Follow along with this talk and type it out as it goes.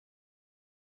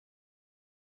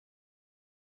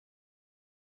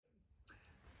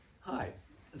Hi,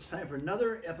 it's time for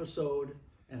another episode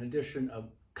and edition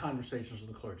of Conversations with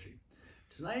the Clergy.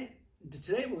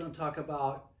 Today we're going to talk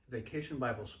about Vacation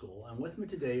Bible School. And with me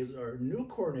today is our new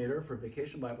coordinator for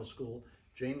Vacation Bible School,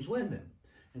 James Windman.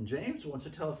 And James wants to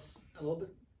tell us a little bit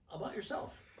about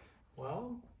yourself.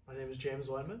 Well, my name is James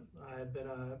Windman. I've been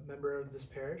a member of this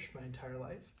parish my entire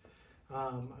life.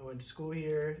 I went to school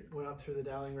here, went up through the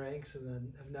Dowling ranks, and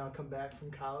then have now come back from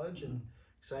college and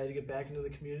excited to get back into the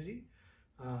community.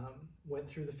 Went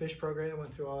through the fish program,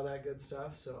 went through all that good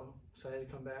stuff, so excited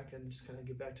to come back and just kind of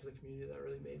get back to the community that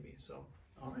really made me. So,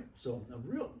 all right, so a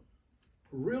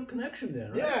real connection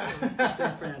then, right? Yeah.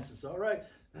 St. Francis. All right,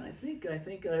 and I think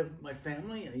I have my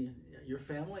family, your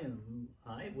family, and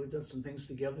we've done some things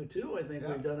together too. I think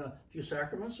we've done a few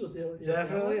sacraments with you.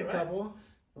 Definitely right? A couple.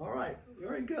 All right,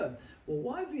 very good. Well,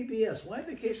 why VBS? Why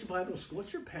Vacation Bible School?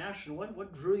 What's your passion?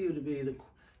 What drew you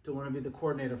to want to be the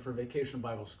coordinator for Vacation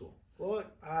Bible School? Well,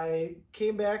 I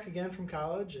came back again from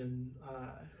college, and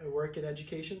I work in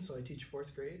education, so I teach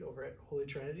 4th grade over at Holy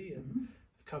Trinity, and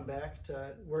I've come back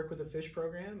to work with the fish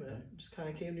program, and it just kind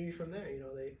of came to me from there. You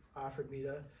know, they offered me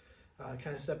to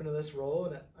kind of step into this role,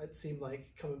 and it seemed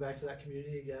like coming back to that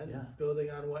community again, building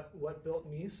on what built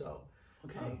me. So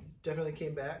definitely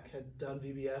came back, had done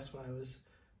VBS when I was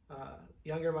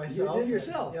younger myself. You did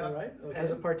yourself, all right? Okay. As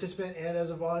a participant and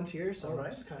as a volunteer, so I'm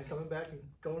just kind of coming back and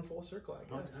going full circle, I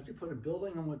guess. How'd you put it?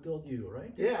 Building on what built you,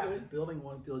 right? Yeah. Building on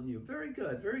what built you. Very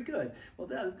good, very good. Well,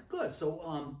 that's good.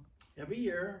 So every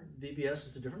year, VBS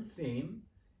is a different theme.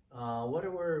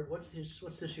 What's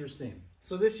this year's theme?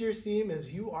 So this year's theme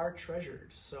is "You Are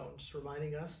Treasured." So just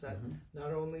reminding us that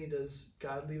not only does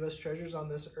God leave us treasures on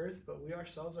this earth, but we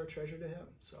ourselves are treasure to Him.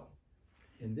 So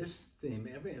in this theme,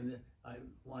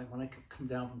 when I come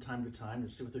down from time to time to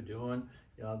see what they're doing,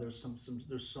 there's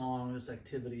there's songs, there's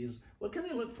activities. What can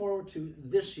they look forward to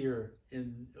this year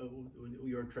in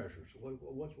your treasures?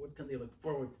 What can they look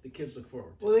forward to? The kids look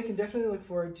forward to? Well, they can definitely look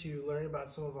forward to learning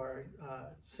about some of our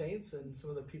saints and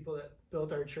some of the people that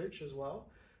built our church as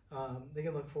well. They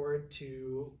can look forward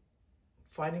to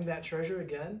finding that treasure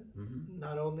again,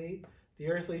 not only the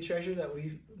earthly treasure that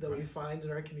we find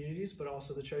in our communities, but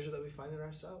also the treasure that we find in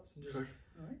ourselves, and just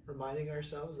reminding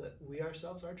ourselves that we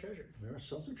ourselves are treasure. We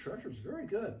ourselves are treasures. Very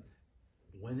good.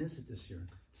 When is it this year?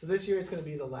 So this year it's going to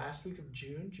be the last week of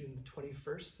June the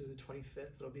 21st through the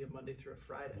 25th. It'll be a Monday through a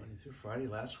Friday. Monday through Friday,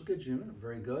 last week of June.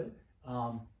 Very good.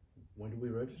 When do we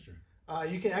register?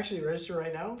 You can actually register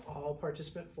right now. All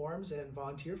participant forms and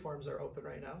volunteer forms are open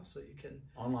right now, so you can...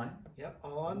 Online? Yep,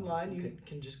 all online. You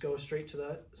can just go straight to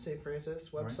the St. Francis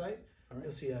website. All right.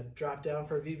 You'll see a drop down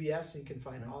for VBS, and you can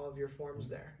find all of your forms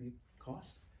there.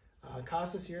 Cost?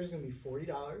 Cost this year is going to be $40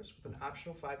 with an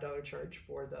optional $5 charge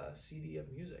for the CD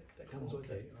of music that comes with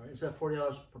it. All right. Is that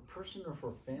 $40 per person or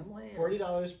for family?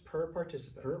 $40 per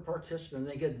participant. Per participant.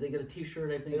 They get a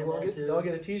T-shirt, I think. They'll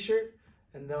get a T-shirt.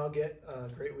 And they'll get a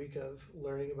great week of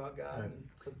learning about God.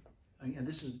 Right. And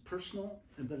this is personal,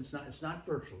 but it's not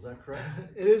virtual. Is that correct?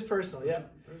 It is personal. Yeah.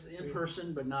 In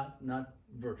person, but not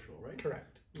virtual, right?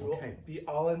 Correct. Okay. We'll be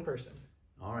all in person.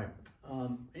 All right.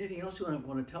 Anything else you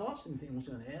want to tell us? Anything else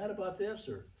you want to add about this,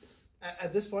 or?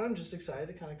 At this point, I'm just excited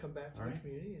to kind of come back to the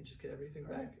community and just get everything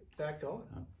back going.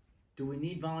 Do we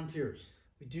need volunteers?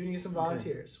 We do need some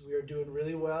volunteers. We are doing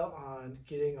really well on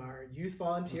getting our youth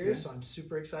volunteers, so I'm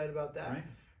super excited about that.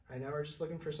 Right now we're just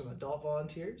looking for some adult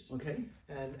volunteers. Okay.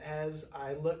 And as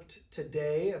I looked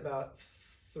today, about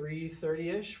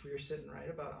 3:30ish, we were sitting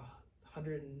right about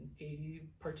 180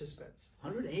 participants.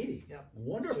 180? Yeah.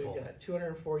 Wonderful. So we've got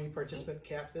 240 participant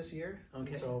cap this year.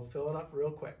 Okay. So filling up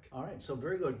real quick. All right, so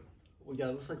very good.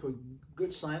 Looks like we're good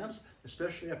signups,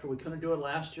 especially after we couldn't do it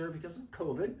last year because of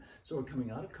COVID. So we're coming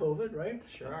out of COVID, right?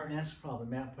 Sure are. Masks probably.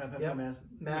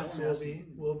 Masks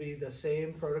will be the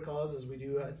same protocols as we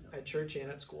do at church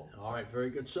and at school. All right, very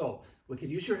good. So we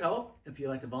could use your help. If you'd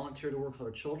like to volunteer to work with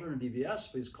our children in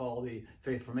VBS, please call the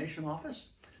Faith Formation Office.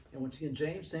 And once again,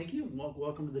 James, thank you.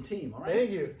 Welcome to the team. All right.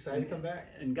 Thank you. Excited to come back.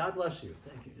 And God bless you.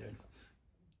 Thank you, James.